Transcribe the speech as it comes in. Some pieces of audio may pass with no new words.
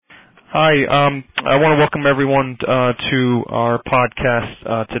Hi, I want to welcome everyone to our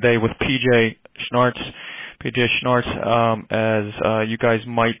podcast today with PJ Schnartz. PJ Schnartz, as you guys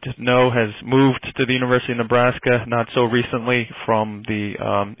might know, has moved to the University of Nebraska not so recently from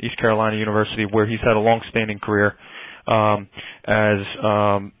the East Carolina University, where he's had a long-standing career as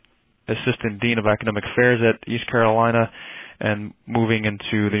Assistant Dean of Academic Affairs at East Carolina, and moving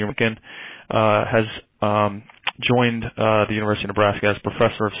into the American, has joined the University of Nebraska as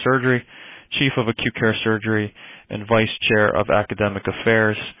Professor of Surgery, Chief of Acute Care Surgery, and Vice Chair of Academic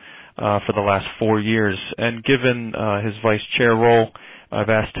Affairs for the last 4 years. And given his Vice Chair role, I've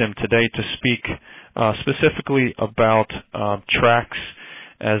asked him today to speak specifically about tracks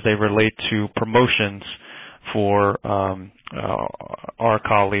as they relate to promotions for our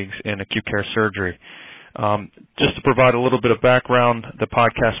colleagues in acute care surgery. Just to provide a little bit of background, the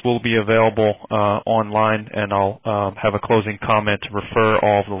podcast will be available online, and I'll have a closing comment to refer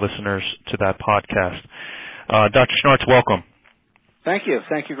all of the listeners to that podcast. Dr. Schnartz, welcome. Thank you.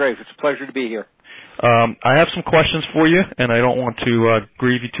 Thank you, Greg. It's a pleasure to be here. I have some questions for you, and I don't want to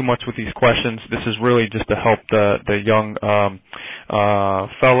grieve you too much with these questions. This is really just to help the young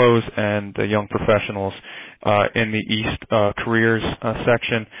fellows and the young professionals in the East careers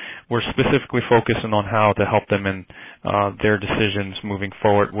section. We're specifically focusing on how to help them in their decisions moving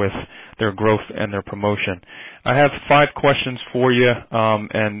forward with their growth and their promotion. I have 5 questions for you,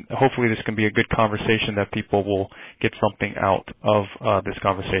 and hopefully this can be a good conversation that people will get something out of this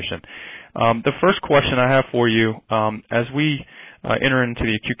conversation. The first question I have for you, as we enter into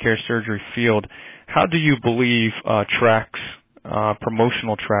the acute care surgery field, how do you believe tracks,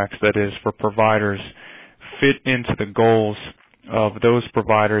 promotional tracks, that is, for providers, fit into the goals of those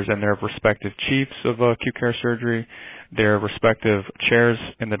providers and their respective chiefs of acute care surgery, their respective chairs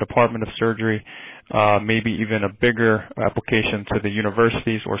in the Department of Surgery, maybe even a bigger application to the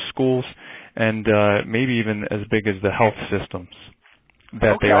universities or schools, and maybe even as big as the health systems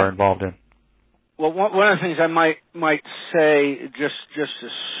that they are involved in? Well, one of the things I might say just to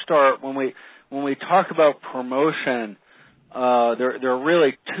start, when we talk about promotion, there are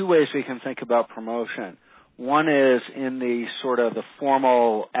really 2 ways we can think about promotion. One is in the sort of the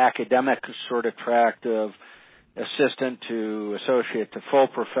formal academic sort of tract of assistant to associate to full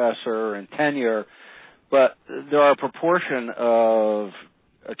professor and tenure, but there are a proportion of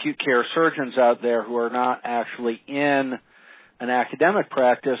acute care surgeons out there who are not actually in an academic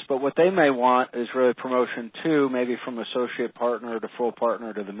practice, but what they may want is really promotion too, maybe from associate partner to full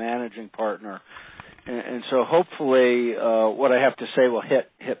partner to the managing partner. And so hopefully what I have to say will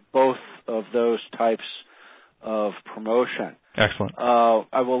hit both of those types of promotion. Excellent.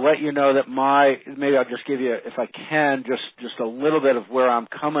 I will let you know that maybe I'll just give you, if I can, just a little bit of where I'm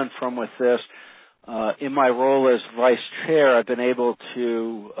coming from with this. In my role as vice chair, I've been able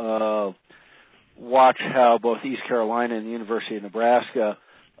to watch how both East Carolina and the University of Nebraska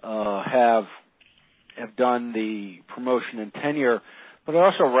have done the promotion and tenure, but I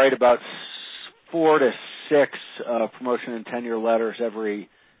also write about 4 to 6 promotion and tenure letters every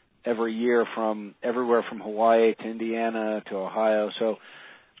year, from everywhere from Hawaii to Indiana to Ohio. So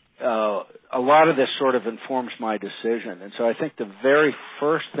a lot of this sort of informs my decision. And so I think the very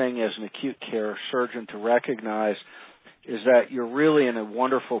first thing as an acute care surgeon to recognize is that you're really in a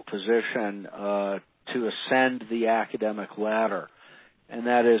wonderful position to ascend the academic ladder. And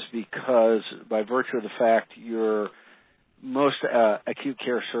that is because by virtue of the fact most acute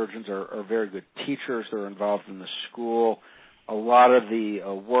care surgeons are very good teachers. They're involved in the school. A lot of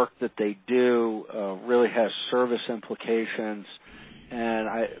the work that they do really has service implications. And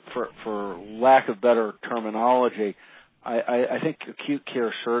for lack of better terminology, I think acute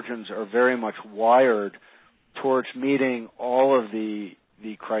care surgeons are very much wired towards meeting all of the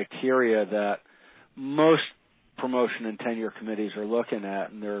criteria that most promotion and tenure committees are looking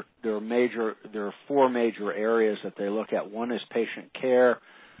at, and there are 4 major areas that they look at. One is patient care.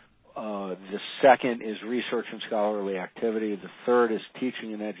 The second is research and scholarly activity. The third is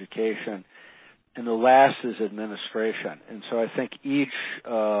teaching and education, and the last is administration. And so I think each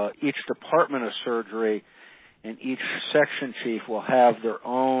department of surgery and each section chief will have their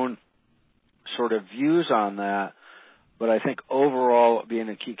own sort of views on that, but I think overall, being an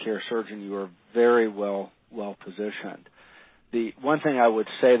acute care surgeon, you are very well positioned. The one thing I would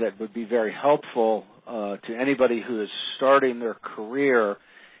say that would be very helpful to anybody who is starting their career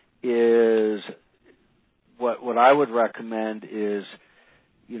is what I would recommend is,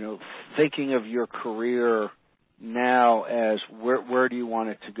 thinking of your career now as where do you want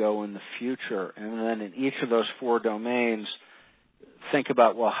it to go in the future, and then in each of those 4 domains, think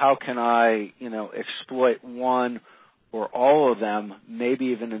about, well, how can I, exploit one or all of them, maybe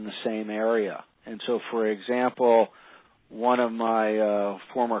even in the same area. And so, for example, one of my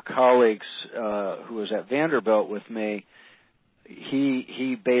former colleagues who was at Vanderbilt with me,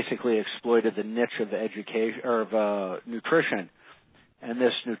 he basically exploited the niche of education or of nutrition, and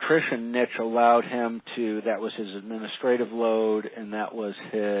this nutrition niche allowed him to. That was his administrative load, and that was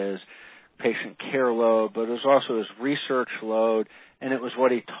his patient care load, but it was also his research load, and it was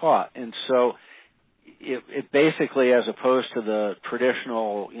what he taught. And so, it basically, as opposed to the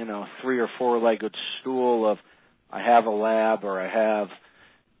traditional, 3 or 4-legged stool of I have a lab or I have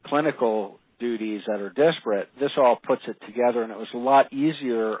clinical duties that are disparate, this all puts it together, and it was a lot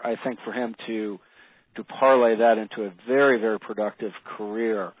easier, I think, for him to parlay that into a very, very productive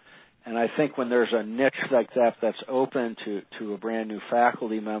career. And I think when there's a niche like that that's open to a brand new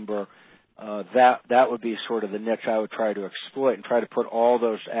faculty member, that would be sort of the niche I would try to exploit and try to put all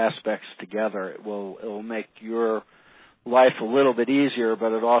those aspects together. It will make your life a little bit easier,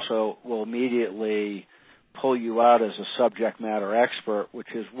 but it also will immediately pull you out as a subject matter expert, which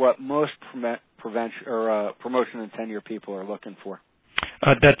is what most promotion and tenure people are looking for.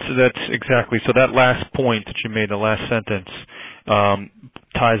 That's exactly. So that last point that you made, the last sentence,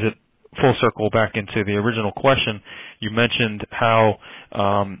 ties it full circle back into the original question. You mentioned how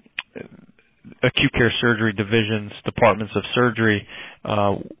acute care surgery divisions, departments of surgery,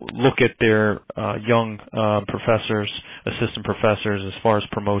 look at their young professors, assistant professors as far as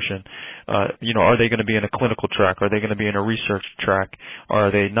promotion. Are they going to be in a clinical track? Are they going to be in a research track?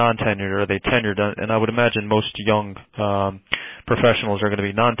 Are they non-tenured? Are they tenured? And I would imagine most young professionals are going to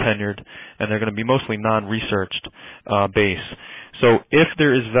be non-tenured, and they're going to be mostly non-researched base. So if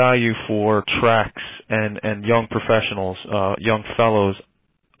there is value for tracks and young professionals, young fellows,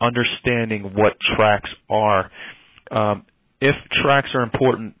 understanding what tracks are, if tracks are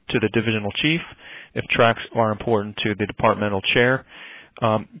important to the divisional chief, if tracks are important to the departmental chair,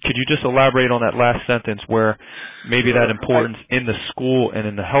 could you just elaborate on that last sentence where maybe that importance in the school and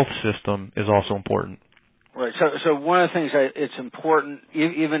in the health system is also important? Right. So one of the things it's important,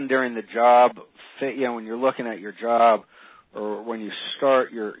 even during the job, when you're looking at your job or when you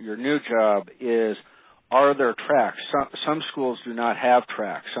start your new job, is are there tracks? Some schools do not have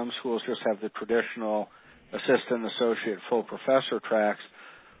tracks. Some schools just have the traditional assistant, associate, full professor tracks.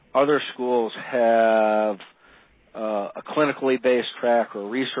 Other schools have a clinically based track or a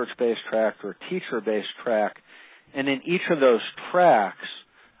research-based track or a teacher-based track. And in each of those tracks,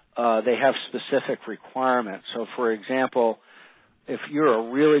 they have specific requirements. So, for example, if you're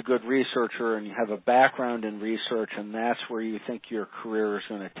a really good researcher and you have a background in research and that's where you think your career is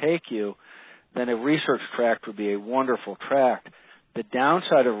going to take you, then a research track would be a wonderful track. The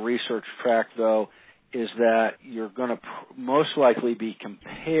downside of a research track, though, is that you're going to most likely be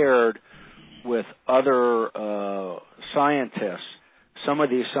compared with other scientists. Some of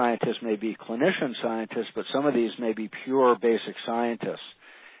these scientists may be clinician scientists, but some of these may be pure basic scientists.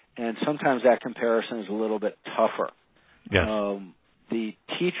 And sometimes that comparison is a little bit tougher. Yes. The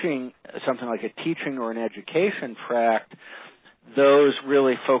teaching, something like a teaching or an education track, those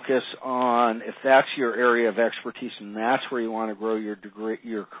really focus on, if that's your area of expertise and that's where you want to grow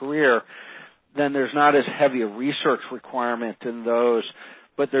your career, then there's not as heavy a research requirement in those,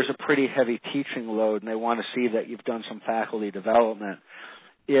 but there's a pretty heavy teaching load, and they want to see that you've done some faculty development.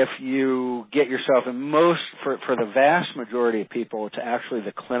 If you get yourself in for the vast majority of people, it's actually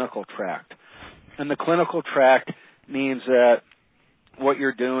the clinical track. And the clinical track means that what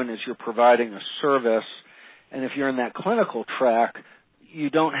you're doing is you're providing a service. And if you're in that clinical track, you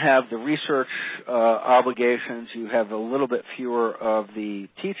don't have the research obligations. You have a little bit fewer of the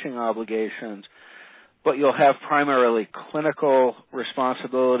teaching obligations, but you'll have primarily clinical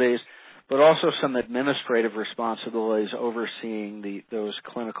responsibilities, but also some administrative responsibilities overseeing those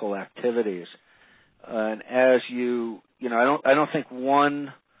clinical activities. And as I don't think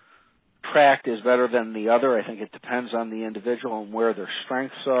one track is better than the other. I think it depends on the individual and where their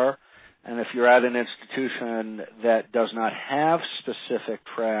strengths are. And if you're at an institution that does not have specific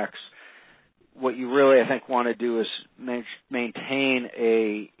tracks, what you really, I think, want to do is maintain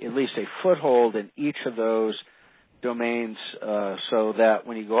at least a foothold in each of those domains, so that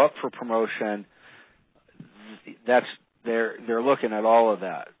when you go up for promotion, they're looking at all of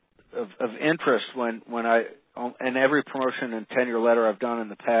that. Of interest, in every promotion and tenure letter I've done in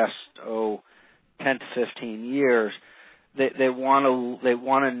the past 10 to 15 years, they want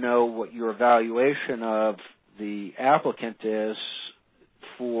to know what your evaluation of the applicant is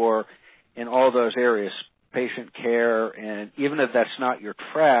for in all those areas, patient care, and even if that's not your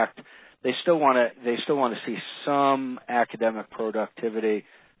track, they still want to see some academic productivity,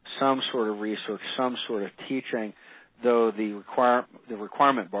 some sort of research, some sort of teaching though the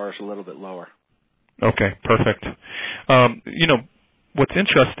requirement bar is a little bit lower. Okay, perfect. What's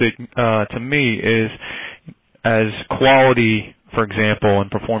interesting to me is as quality, for example, and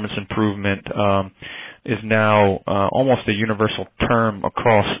performance improvement is now almost a universal term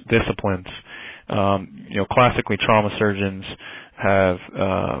across disciplines. Classically, trauma surgeons have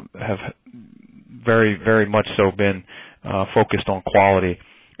very, very much so been focused on quality,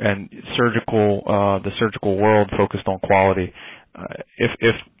 and the surgical world focused on quality.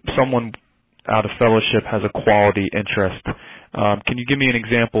 If someone out of fellowship has a quality interest, can you give me an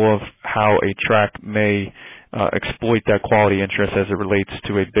example of how a track may exploit that quality interest as it relates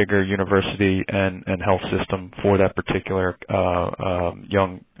to a bigger university and health system for that particular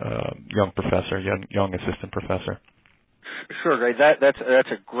young professor, young assistant professor? Sure, Greg. That's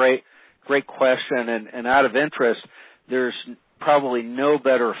a great question, and out of interest, there's probably no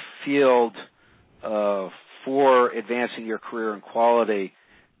better field for advancing your career in quality,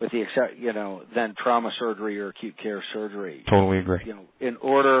 with the than trauma surgery or acute care surgery. Totally agree.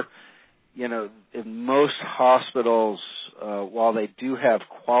 In most hospitals, while they do have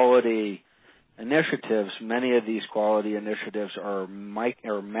quality initiatives, many of these quality initiatives are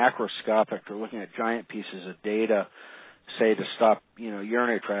macroscopic. They're looking at giant pieces of data, say to stop,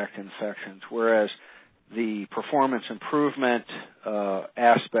 urinary tract infections, whereas the performance improvement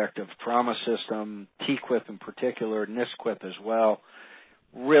aspect of trauma system, TQIP in particular, NSQIP as well,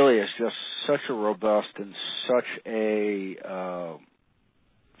 really is just such a robust and such a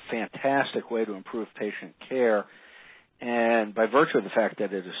fantastic way to improve patient care. And by virtue of the fact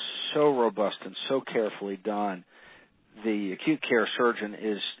that it is so robust and so carefully done, the acute care surgeon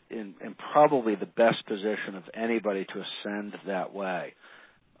is in probably the best position of anybody to ascend that way.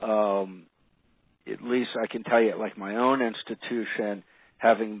 At least I can tell you, like my own institution,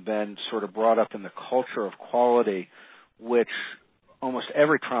 having been sort of brought up in the culture of quality, which almost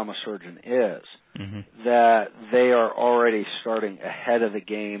every trauma surgeon is, that they are already starting ahead of the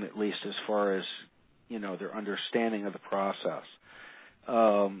game, at least as far as, their understanding of the process.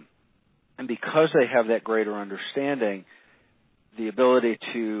 And because they have that greater understanding, the ability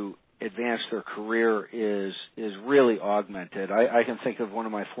to advance their career is really augmented. I can think of one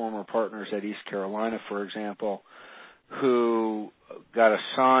of my former partners at East Carolina, for example, who got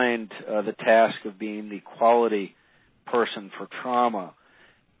assigned the task of being the quality person for trauma,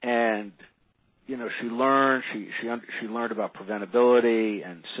 and she learned she learned about preventability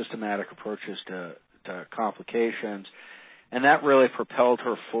and systematic approaches to complications, and that really propelled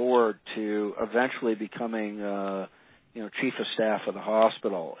her forward to eventually becoming chief of staff of the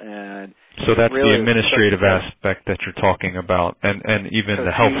hospital. And so that's really the administrative aspect that you're talking about, and even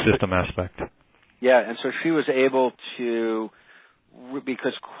the health system aspect. Yeah, and so she was able to,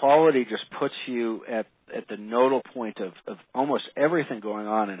 because quality just puts you at the nodal point of almost everything going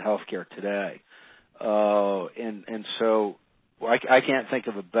on in healthcare today. And so I can't think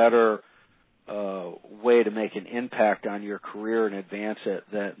of a better way to make an impact on your career and advance it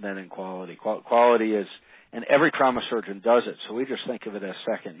than in quality. Quality is, and every trauma surgeon does it, so we just think of it as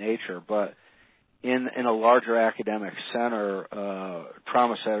second nature. But in a larger academic center,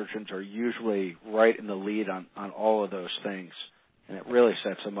 trauma surgeons are usually right in the lead on all of those things, and it really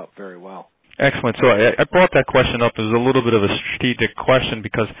sets them up very well. Excellent. So I brought that question up as a little bit of a strategic question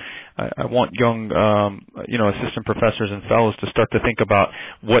because I want young, assistant professors and fellows to start to think about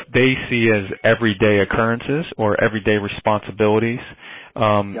what they see as everyday occurrences or everyday responsibilities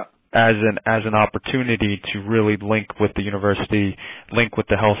as an opportunity to really link with the university, link with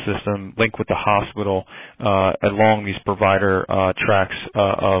the health system, link with the hospital along these provider tracks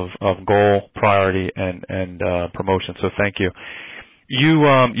of goal, priority, and promotion. So thank you.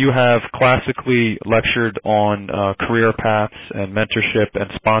 You have classically lectured on career paths and mentorship and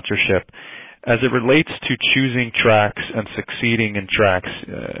sponsorship. As it relates to choosing tracks and succeeding in tracks,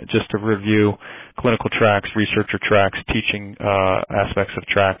 just to review clinical tracks, researcher tracks, teaching aspects of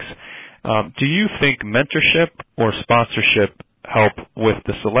tracks, do you think mentorship or sponsorship help with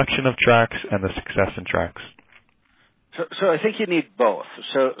the selection of tracks and the success in tracks? So I think you need both.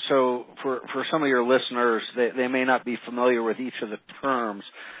 So for some of your listeners, they may not be familiar with each of the terms.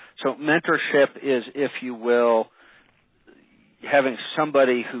 So mentorship is, if you will, having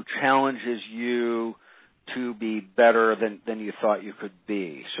somebody who challenges you to be better than you thought you could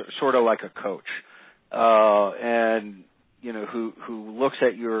be, sort of like a coach, and who looks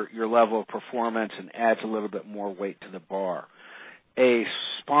at your level of performance and adds a little bit more weight to the bar. A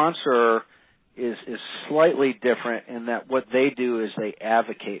sponsor is slightly different in that what they do is they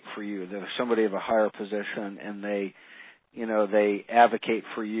advocate for you. They're somebody of a higher position, and they they advocate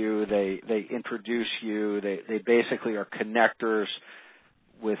for you, they introduce you, they basically are connectors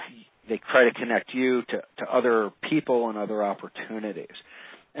they try to connect you to other people and other opportunities.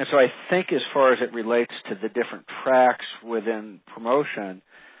 And so I think as far as it relates to the different tracks within promotion,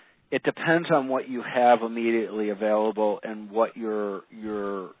 it depends on what you have immediately available and what your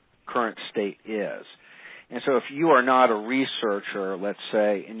current state is. And so if you are not a researcher, let's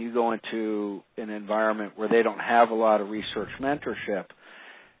say, and you go into an environment where they don't have a lot of research mentorship,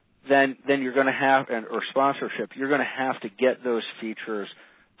 then you're going to have, or sponsorship, you're going to have to get those features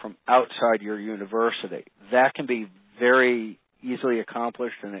from outside your university. That can be very easily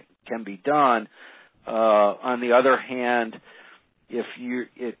accomplished, and it can be done. On the other hand,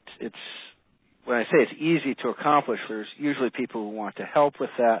 when I say it's easy to accomplish, there's usually people who want to help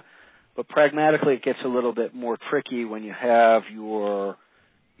with that. But pragmatically, it gets a little bit more tricky when you have your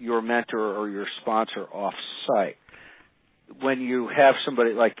mentor or your sponsor off-site. When you have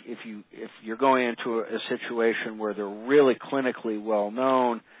somebody, like if you're going into a situation where they're really clinically well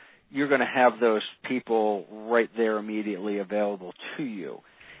known, you're going to have those people right there immediately available to you.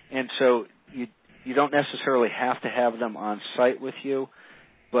 And so you don't necessarily have to have them on site with you,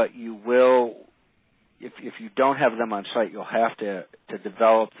 but you will, if you don't have them on site, you'll have to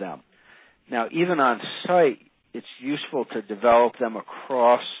develop them. Now, even on site, it's useful to develop them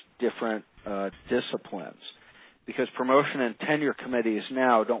across different disciplines, because promotion and tenure committees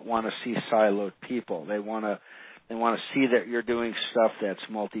now don't want to see siloed people. They want to see that you're doing stuff that's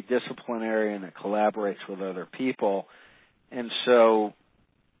multidisciplinary and that collaborates with other people. And so,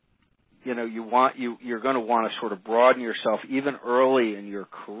 you're going to want to sort of broaden yourself even early in your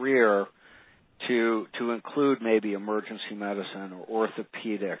career to include maybe emergency medicine or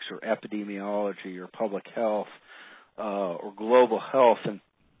orthopedics or epidemiology or public health or global health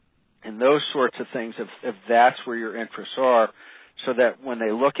and those sorts of things, if that's where your interests are, so that when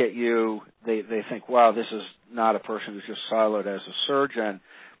they look at you, they think, wow, this is not a person who's just siloed as a surgeon,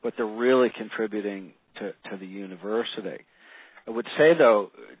 but they're really contributing to the university. I would say,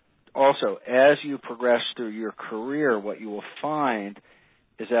 though, also, as you progress through your career, what you will find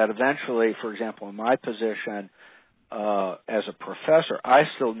is that eventually, for example, in my position as a professor, I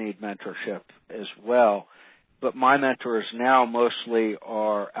still need mentorship as well, but my mentors now mostly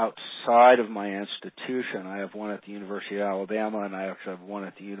are outside of my institution. I have one at the University of Alabama, and I actually have one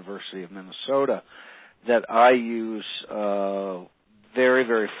at the University of Minnesota that I use very,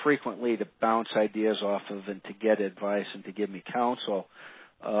 very frequently to bounce ideas off of and to get advice and to give me counsel.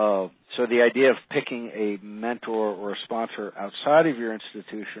 So the idea of picking a mentor or a sponsor outside of your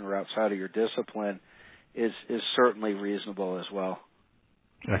institution or outside of your discipline is certainly reasonable as well.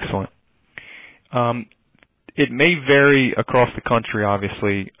 Excellent. It may vary across the country,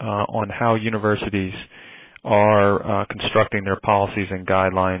 obviously, on how universities are constructing their policies and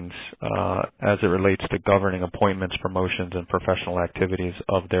guidelines as it relates to governing appointments, promotions, and professional activities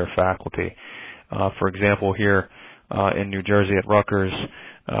of their faculty. For example, here in New Jersey at Rutgers,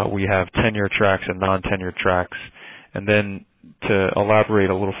 we have tenure tracks and non-tenure tracks. And then to elaborate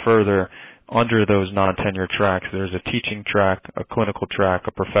a little further, under those non-tenure tracks, there's a teaching track, a clinical track,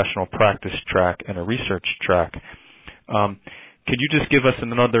 a professional practice track, and a research track. Could you just give us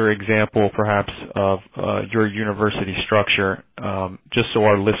another example, perhaps, of your university structure, just so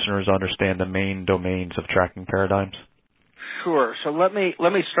our listeners understand the main domains of tracking paradigms? Sure. So let me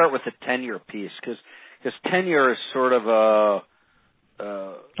start with the tenure piece, because tenure is sort of a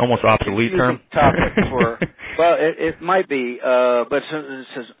almost obsolete term. Topic for well, it might be, but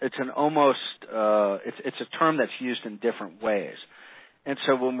it's an almost it's a term that's used in different ways. And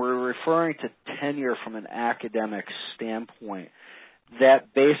so when we're referring to tenure from an academic standpoint,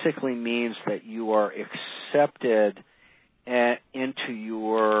 that basically means that you are accepted into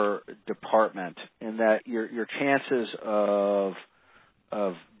your department, and that your chances of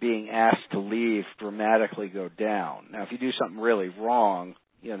being asked to leave dramatically go down. Now, if you do something really wrong,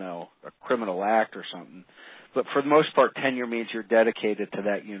 a criminal act or something, but for the most part, tenure means you're dedicated to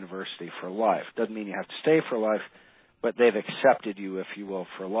that university for life. Doesn't mean you have to stay for life, but they've accepted you, if you will,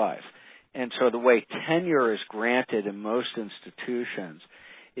 for life. And so the way tenure is granted in most institutions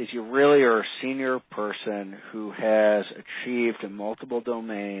is you really are a senior person who has achieved in multiple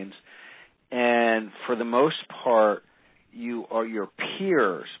domains, and for the most part, your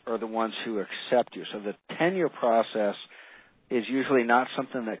peers are the ones who accept you. So the tenure process is usually not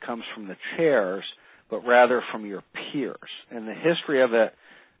something that comes from the chairs, but rather from your peers. And the history of it,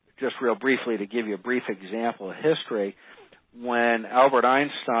 just real briefly to give you a brief example of history, when Albert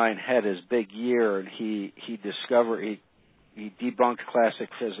Einstein had his big year and he debunked classic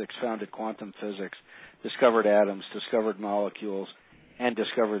physics, founded quantum physics, discovered atoms, discovered molecules, and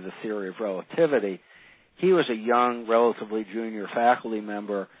discovered the theory of relativity. He was a young, relatively junior faculty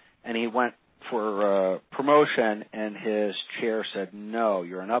member, and he went for promotion, and his chair said, "No,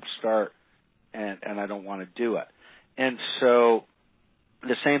 you're an upstart, and I don't want to do it." And so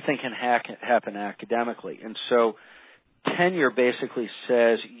the same thing can happen academically. And so tenure basically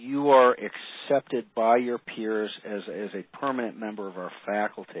says you are accepted by your peers as a permanent member of our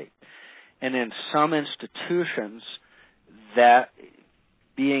faculty. And in some institutions, that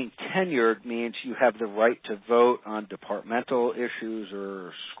being tenured means you have the right to vote on departmental issues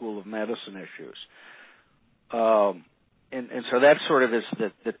or School of Medicine issues. And so that sort of is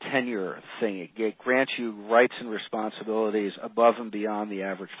the tenure thing. It grants you rights and responsibilities above and beyond the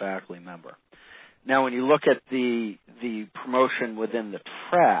average faculty member. Now, when you look at the promotion within the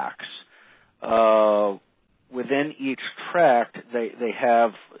tracks, within each tract, they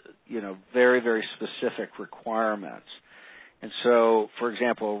have, very, very specific requirements. And so, for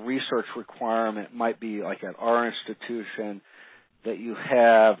example, a research requirement might be like at our institution that you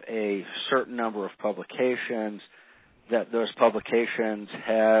have a certain number of publications, that those publications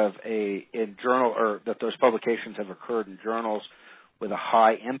have that those publications have occurred in journals with a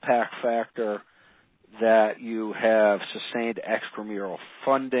high impact factor, that you have sustained extramural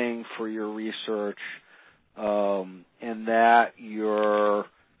funding for your research, and that you're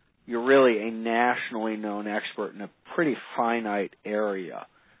really a nationally known expert in a pretty finite area.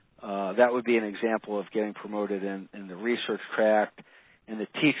 That would be an example of getting promoted in the research tract. In the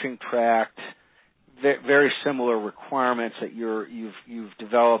teaching tract, very similar requirements, that you've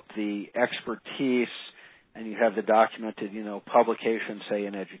developed the expertise and you have the documented, publications, say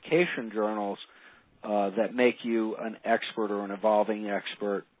in education journals, that make you an expert or an evolving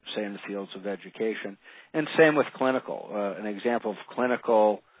expert, say in the fields of education. And same with clinical. An example of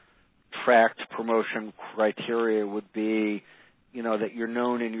clinical tract promotion criteria would be, that you're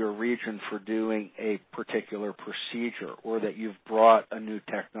known in your region for doing a particular procedure, or that you've brought a new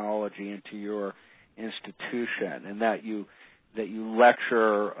technology into your institution, and that you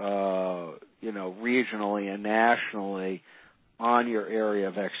lecture, regionally and nationally on your area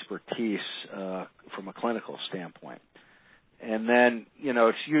of expertise from a clinical standpoint. And then,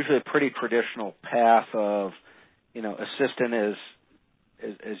 it's usually a pretty traditional path of, assistant is,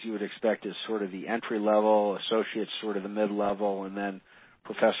 as you would expect, is sort of the entry level, associate's sort of the mid-level, and then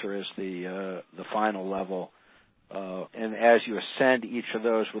professor is the final level. And as you ascend each of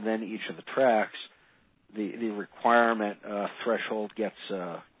those within each of the tracks, the requirement threshold gets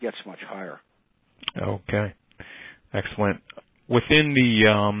much higher. Okay, excellent. Within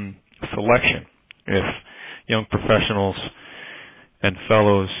the selection, if young professionals and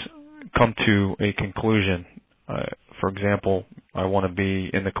fellows come to a conclusion, for example, I want to be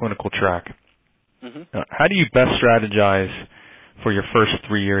in the clinical track, how do you best strategize for your first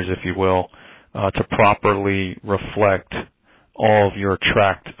 3 years, if you will, to properly reflect all of your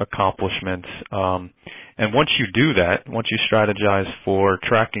tract accomplishments? And once you do that, once you strategize for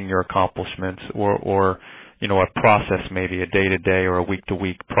tracking your accomplishments, or a process, maybe a day-to-day or a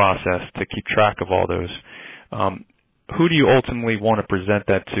week-to-week process to keep track of all those, who do you ultimately want to present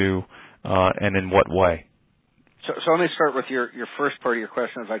that to, and in what way? So let me start with your first part of your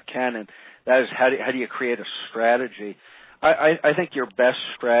question, if I can, and that is how do you create a strategy? I think your best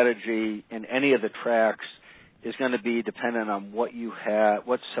strategy in any of the tracks is going to be dependent on what you have,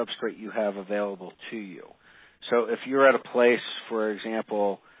 what substrate you have available to you. So if you're at a place, for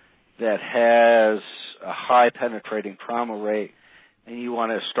example, that has a high penetrating trauma rate and you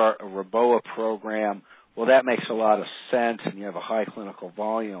want to start a REBOA program, well, that makes a lot of sense, and you have a high clinical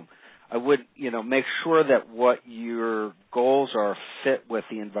volume. I would, make sure that what your goals are fit with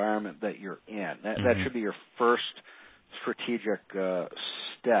the environment that you're in. That should be your first strategic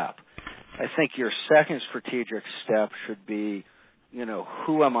step. I think your second strategic step should be,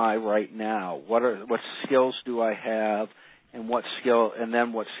 who am I right now? What skills do I have, and what skills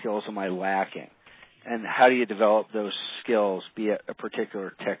am I lacking? And how do you develop those skills, be it a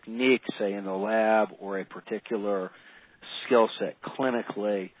particular technique, say in the lab, or a particular skill set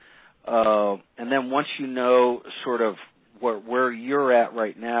clinically? And then once you know sort of where you're at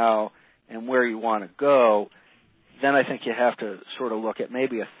right now and where you want to go, then I think you have to sort of look at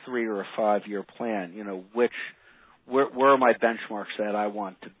maybe a 3 or a 5 year plan. Where are my benchmarks that I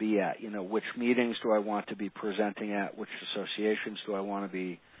want to be at? Which meetings do I want to be presenting at? Which associations do I want to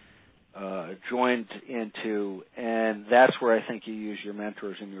be joined into? And that's where I think you use your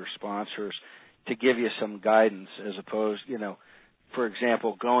mentors and your sponsors to give you some guidance, as opposed, for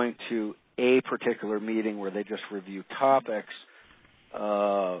example, going to a particular meeting where they just review topics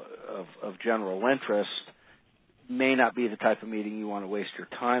of general interest may not be the type of meeting you want to waste your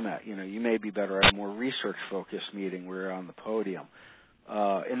time at. You may be better at a more research-focused meeting where you're on the podium.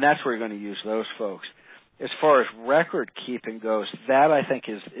 And that's where you're going to use those folks. As far as record keeping goes, that I think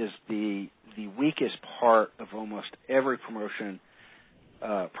is the weakest part of almost every promotion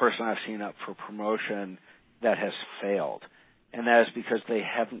person I've seen up for promotion that has failed. And that is because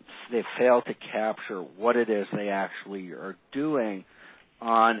they've failed to capture what it is they actually are doing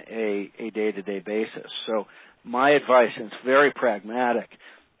on a day-to-day basis. So my advice, and it's very pragmatic,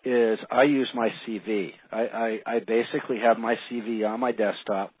 is I use my CV. I basically have my CV on my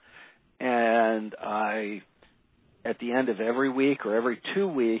desktop, and at the end of every week or every 2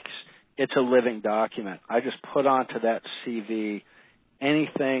 weeks, it's a living document. I just put onto that CV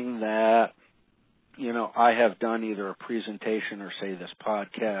anything that, I have done, either a presentation or, say, this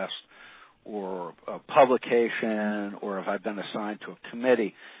podcast or a publication, or if I've been assigned to a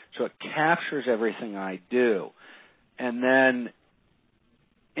committee. So it captures everything I do. And then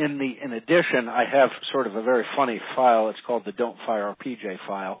in addition, I have sort of a very funny file. It's called the Don't Fire PJ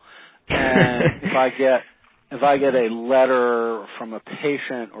file. And if I get a letter from a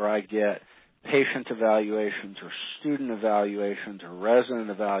patient, or I get patient evaluations or student evaluations or resident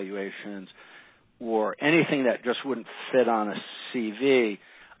evaluations or anything that just wouldn't fit on a CV,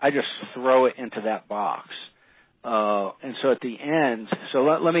 I just throw it into that box. And so at the end, so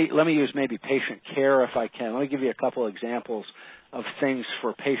let me use maybe patient care if I can. Let me give you a couple examples of things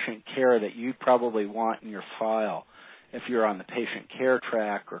for patient care that you probably want in your file if you're on the patient care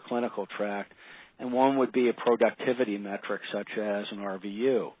track or clinical track. And one would be a productivity metric such as an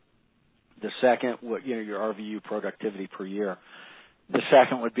RVU. The second would, your RVU productivity per year. The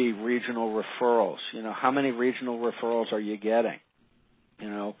second would be regional referrals. How many regional referrals are you getting?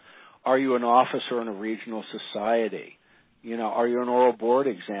 Are you an officer in a regional society? Are you an oral board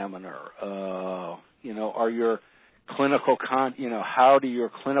examiner? Are your clinical how do your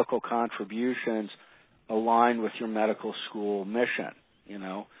clinical contributions align with your medical school mission?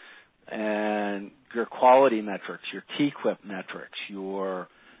 And your quality metrics, your TQIP metrics, your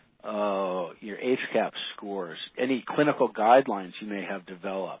HCAP scores, any clinical guidelines you may have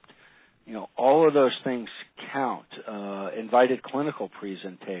developed. All of those things count. Invited clinical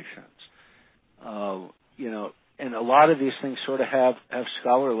presentations. And a lot of these things sort of have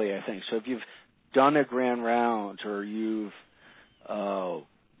scholarly, I think. So if you've done a grand rounds or you've,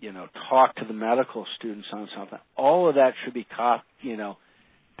 talked to the medical students on something, all of that should be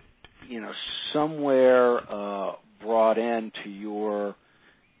somewhere brought into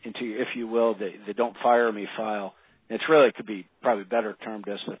if you will, the Don't Fire Me file. It's really, it could be probably better termed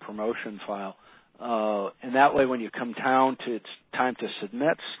as the promotion file. And that way, when you come down to it's time to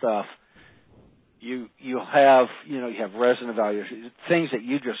submit stuff, you have resident evaluations, things that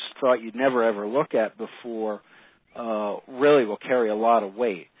you just thought you'd never ever look at before, really will carry a lot of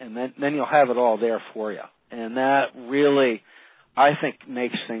weight. And then you'll have it all there for you. And that really, I think,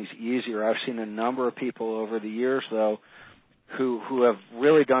 makes things easier. I've seen a number of people over the years, though, who have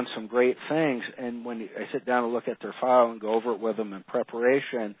really done some great things, and when I sit down and look at their file and go over it with them in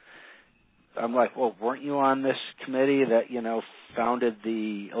preparation, I'm like, well, weren't you on this committee that, founded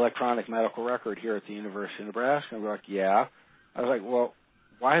the electronic medical record here at the University of Nebraska? And we're like, yeah. I was like, well,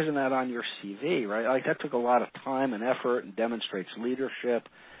 why isn't that on your CV, right? Like, that took a lot of time and effort and demonstrates leadership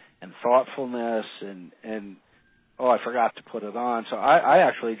and thoughtfulness, and I forgot to put it on. So I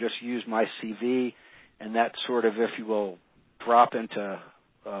actually just use my CV and that sort of, if you will, drop into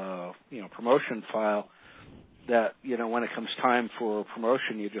promotion file that when it comes time for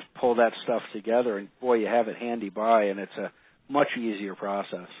promotion, you just pull that stuff together, and boy, you have it handy by, and it's a much easier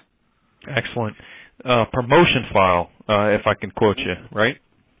process. Excellent. Promotion file, if I can quote you, right?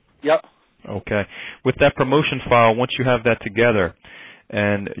 Yep. Okay. With that promotion file, once you have that together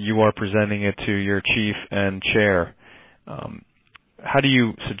and you are presenting it to your chief and chair, how do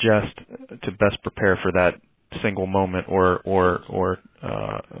you suggest to best prepare for that single moment or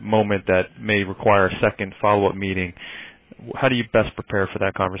moment that may require a second follow-up meeting? How do you best prepare for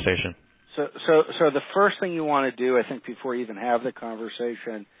that conversation? So the first thing you want to do, I think, before you even have the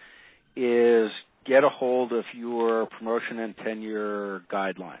conversation is get a hold of your promotion and tenure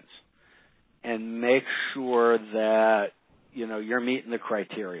guidelines and make sure that, you're meeting the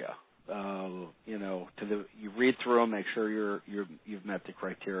criteria. You read through them, make sure you've met the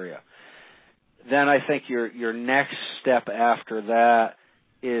criteria. Then I think your next step after that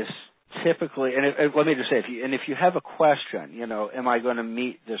is typically, and let me just say, if you have a question, am I going to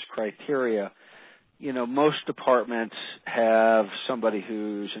meet this criteria? Most departments have somebody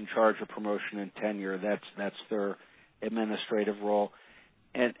who's in charge of promotion and tenure. That's their administrative role.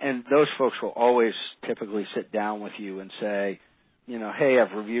 And those folks will always typically sit down with you and say, hey,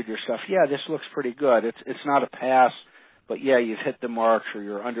 I've reviewed your stuff. Yeah, this looks pretty good. It's not a pass, but yeah, you've hit the marks or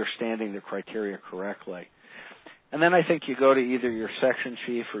you're understanding the criteria correctly. And then I think you go to either your section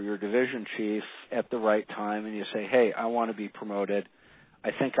chief or your division chief at the right time and you say, hey, I want to be promoted.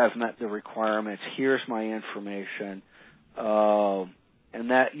 I think I've met the requirements. Here's my information. And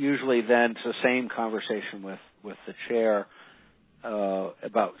that usually then it's the same conversation with the chair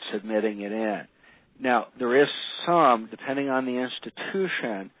about submitting it in. Now, there is some, depending on the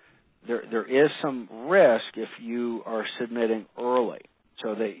institution, there is some risk if you are submitting early.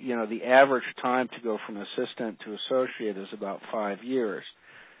 So the average time to go from assistant to associate is about 5 years.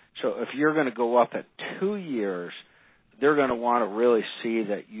 So if you're going to go up at 2 years, they're going to want to really see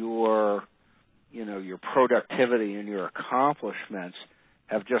that your productivity and your accomplishments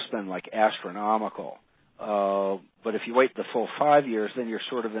have just been like astronomical. But if you wait the full 5 years, then you're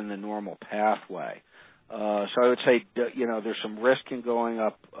sort of in the normal pathway. So I would say, there's some risk in going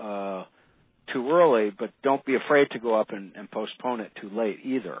up too early, but don't be afraid to go up and postpone it too late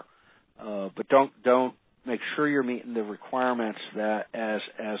either. But don't make sure you're meeting the requirements that as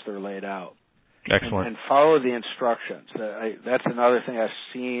they're laid out. Excellent. And follow the instructions. That's another thing I've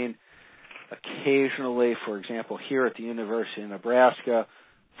seen occasionally. For example, here at the University of Nebraska,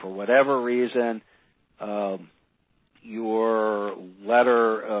 for whatever reason, your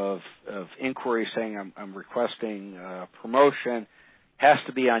letter of inquiry saying I'm requesting promotion has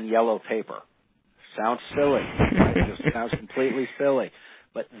to be on yellow paper. Sounds silly. It just sounds completely silly.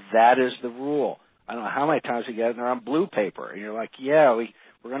 But that is the rule. I don't know how many times you get it, and they're on blue paper. And you're like, yeah,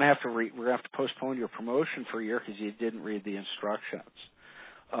 we're going to have to postpone your promotion for a year because you didn't read the instructions.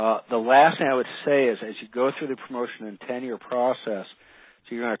 The last thing I would say is as you go through the promotion and tenure process,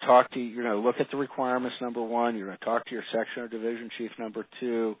 so you're going to look at the requirements, number one. You're going to talk to your section or division chief, number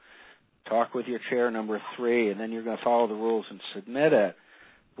two. Talk with your chair, number three, and then you're going to follow the rules and submit it.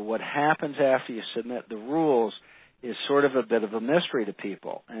 But what happens after you submit the rules is sort of a bit of a mystery to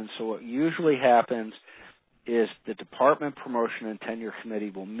people. And so what usually happens is the Department Promotion and Tenure Committee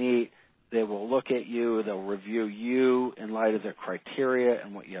will meet. They will look at you. They'll review you in light of the criteria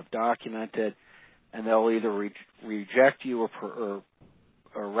and what you have documented, and they'll either reject you or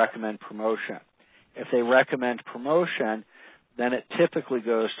recommend promotion. If they recommend promotion, then it typically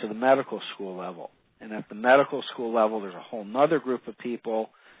goes to the medical school level. And at the medical school level, there's a whole other group of people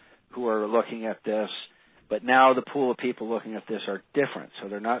who are looking at this. But now the pool of people looking at this are different. So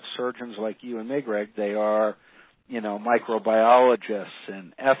they're not surgeons like you and me, Greg. They are, microbiologists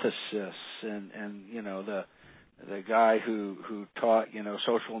and ethicists and the guy who taught,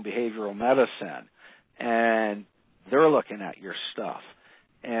 social and behavioral medicine. And they're looking at your stuff.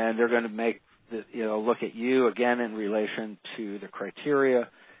 And they're going to look at you again in relation to the criteria,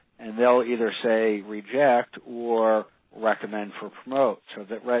 and they'll either say reject or recommend for promote. So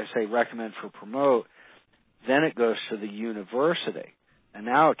that say recommend for promote, then it goes to the university. And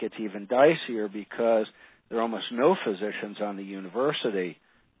now it gets even dicier because there are almost no physicians on the university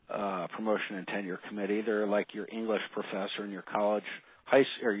promotion and tenure committee. They're like your English professor and your college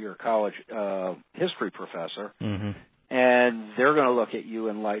history professor. Mm-hmm. And they're going to look at you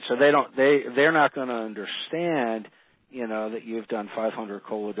in light. So they're not going to understand, that you've done 500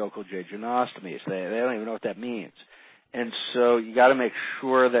 colodocal jejunostomies. They don't even know what that means. And so you got to make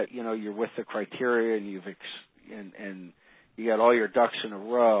sure that, you're with the criteria and and you got all your ducks in a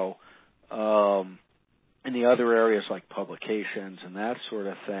row. In the other areas like publications and that sort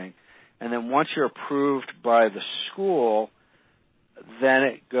of thing. And then once you're approved by the school, then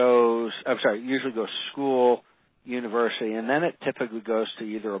it usually goes school, university, and then it typically goes to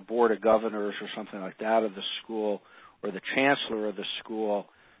either a board of governors or something like that of the school, or the chancellor of the school,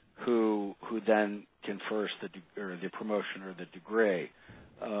 who then confers the promotion or the degree.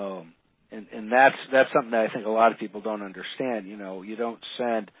 And that's something that I think a lot of people don't understand. You don't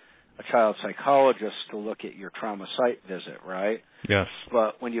send a child psychologist to look at your trauma site visit, right? Yes.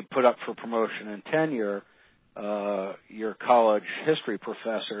 But when you put up for promotion and tenure, your college history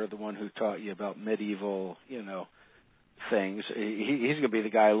professor, the one who taught you about medieval, things, he's going to be the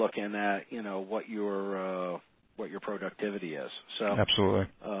guy looking at, what your productivity is. So absolutely.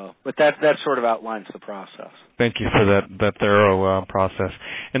 But that sort of outlines the process. Thank you for that thorough process.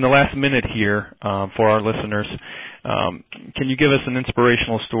 In the last minute here, for our listeners, can you give us an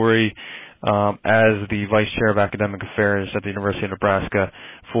inspirational story as the Vice Chair of Academic Affairs at the University of Nebraska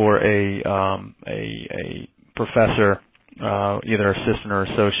for a professor, either assistant or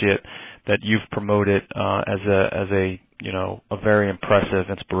associate, that you've promoted as a a very impressive,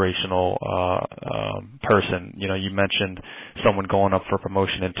 inspirational person? You mentioned someone going up for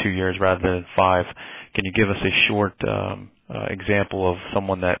promotion in 2 years rather than 5. Can you give us a short example of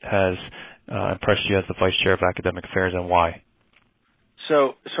someone that has impressed you as the Vice Chair of Academic Affairs, and why?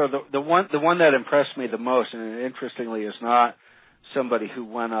 So the one that impressed me the most, and interestingly, is not somebody who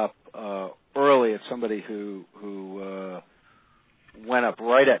went up early. It's somebody who went up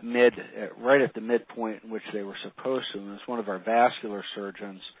right at the midpoint in which they were supposed to. And it's one of our vascular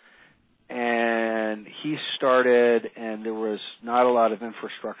surgeons, and he started, and there was not a lot of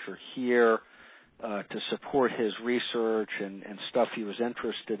infrastructure here to support his research and stuff he was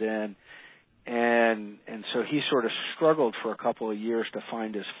interested in. And so he sort of struggled for a couple of years to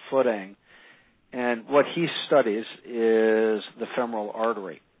find his footing. And what he studies is the femoral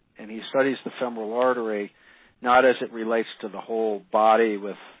artery. And he studies the femoral artery not as it relates to the whole body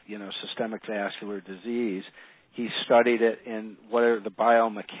with, systemic vascular disease. He studied it in what are the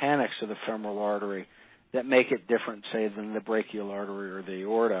biomechanics of the femoral artery that make it different, say, than the brachial artery or the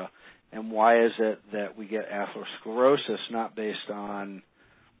aorta. And why is it that we get atherosclerosis not based on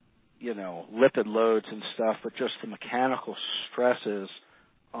lipid loads and stuff, but just the mechanical stresses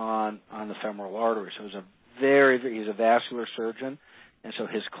on the femoral artery. So he's a vascular surgeon, and so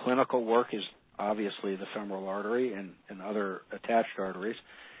his clinical work is obviously the femoral artery and other attached arteries.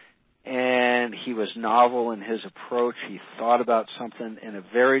 And he was novel in his approach. He thought about something in a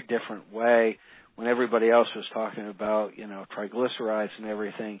very different way. When everybody else was talking about, triglycerides and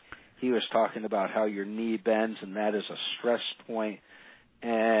everything, he was talking about how your knee bends, and that is a stress point.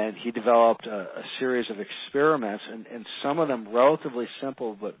 And he developed a series of experiments, and some of them relatively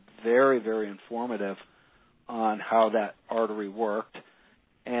simple but very, very informative on how that artery worked.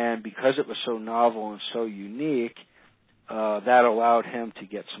 And because it was so novel and so unique, that allowed him to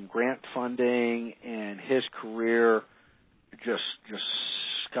get some grant funding, and his career just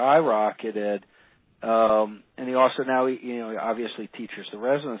skyrocketed. And he also now, he obviously teaches the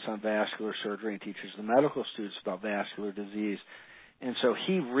residents on vascular surgery and teaches the medical students about vascular disease. And so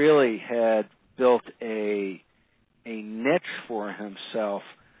he really had built a niche for himself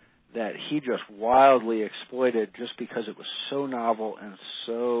that he just wildly exploited just because it was so novel and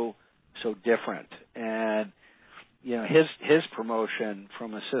so different. And his promotion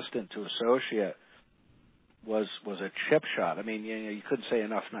from assistant to associate was a chip shot. I mean, you couldn't say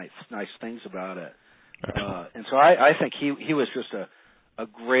enough nice things about it. And so I think he was just a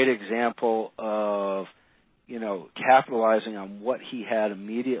great example of capitalizing on what he had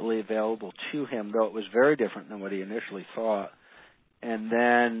immediately available to him, though it was very different than what he initially thought, and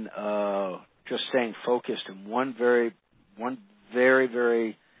then just staying focused in one very,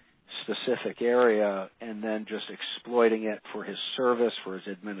 very specific area, and then just exploiting it for his service, for his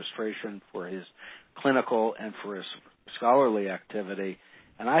administration, for his clinical, and for his scholarly activity.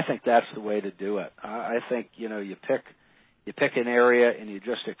 And I think that's the way to do it. I think you pick an area and you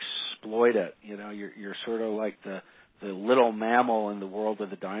just exploit it. You're sort of like the little mammal in the world of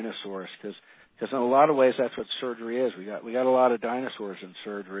the dinosaurs, because in a lot of ways that's what surgery is. We got a lot of dinosaurs in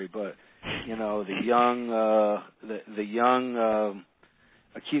surgery, but the young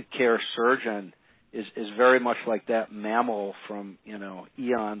acute care surgeon is very much like that mammal from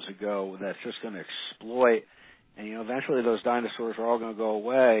eons ago that's just going to exploit, and eventually those dinosaurs are all going to go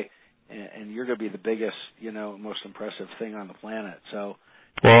away. And you're going to be the biggest, most impressive thing on the planet. So,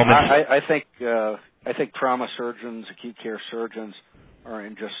 well, I think trauma surgeons, acute care surgeons, are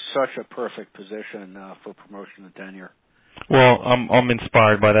in just such a perfect position for promotion and tenure. Well, I'm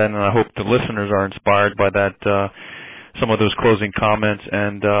inspired by that, and I hope the listeners are inspired by that. Some of those closing comments,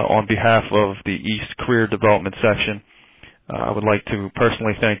 and on behalf of the East Career Development Section, I would like to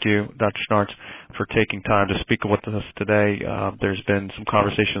personally thank you, Dr. Schnartz, for taking time to speak with us today. There's been some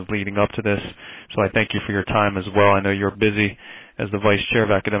conversations leading up to this, so I thank you for your time as well. I know you're busy as the Vice Chair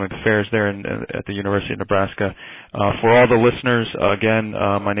of Academic Affairs there at the University of Nebraska. For all the listeners, again,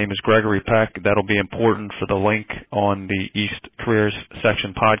 my name is Gregory Peck. That'll be important for the link on the East Careers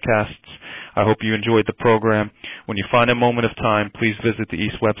Section podcasts. I hope you enjoyed the program. When you find a moment of time, please visit the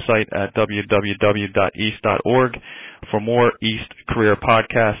East website at www.east.org for more East Career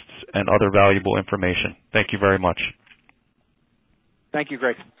podcasts and other valuable information. Thank you very much. Thank you,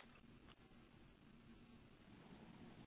 Greg.